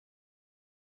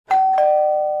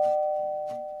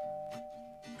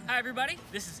everybody,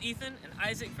 this is Ethan and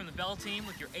Isaac from the Bell team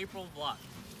with your April vlog.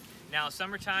 Now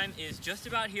summertime is just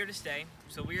about here to stay,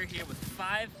 so we are here with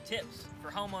 5 tips for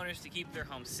homeowners to keep their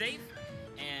home safe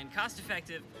and cost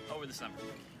effective over the summer.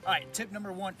 All right, tip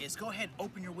number 1 is go ahead,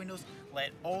 open your windows,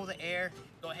 let all the air,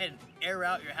 go ahead and air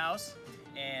out your house.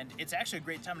 And it's actually a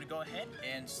great time to go ahead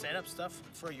and set up stuff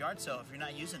for a yard sale if you're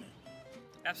not using it.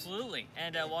 Absolutely,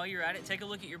 and while you're at it, take a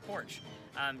look at your porch.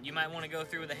 You might want to go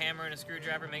through with a hammer and a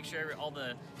screwdriver, make sure all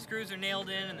the screws are nailed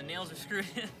in and the nails are screwed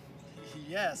in.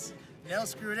 Yes,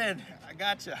 nails screwed in, I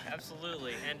gotcha.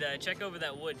 Absolutely, and check over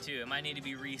that wood too. It might need to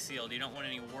be resealed. You don't want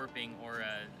any warping or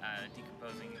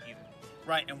decomposing either.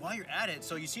 Right, and while you're at it,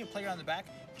 so you see a playground in the back,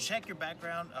 check your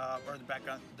background,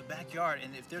 the backyard,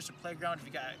 and if there's a playground,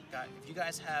 if you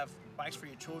guys have bikes for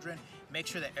your children, make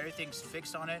sure that everything's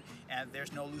fixed on it and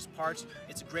there's no loose parts.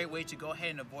 It's a great way to go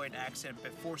ahead and avoid an accident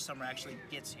before summer actually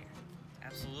gets here.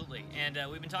 Absolutely, and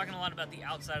we've been talking a lot about the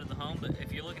outside of the home, but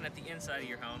if you're looking at the inside of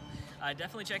your home,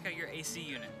 definitely check out your AC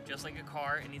unit. Just like a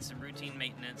car, it needs some routine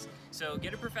maintenance. So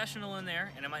get a professional in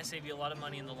there, and it might save you a lot of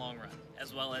money in the long run,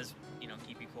 as well as,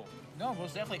 keep you cool. No,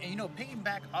 most definitely. And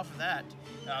piggyback off of that,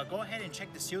 go ahead and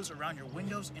check the seals around your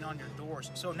windows and on your doors.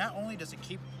 So not only does it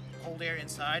keep cold air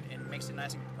inside and makes it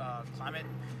nice and climate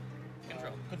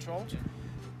controlled,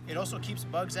 it also keeps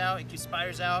bugs out, it keeps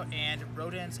spiders out, and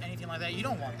rodents, anything like that. You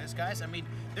don't want this, guys. I mean,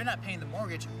 they're not paying the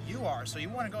mortgage, you are. So you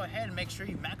want to go ahead and make sure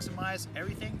you maximize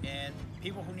everything, and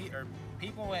people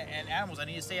and animals that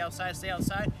need to stay outside,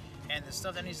 and the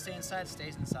stuff that needs to stay inside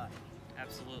stays inside.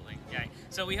 Absolutely. Yeah.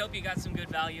 So we hope you got some good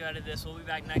value out of this. We'll be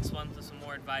back next month with some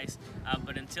more advice.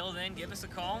 But until then, give us a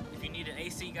call. If you need an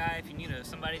AC guy, if you need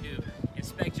somebody to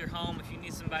inspect your home, if you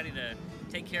need somebody to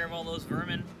take care of all those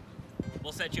vermin,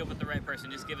 we'll set you up with the right person.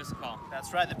 Just give us a call.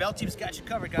 That's right. The Bell team's got you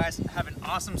covered, guys. Have an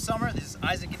awesome summer. This is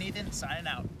Isaac and Ethan signing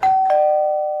out.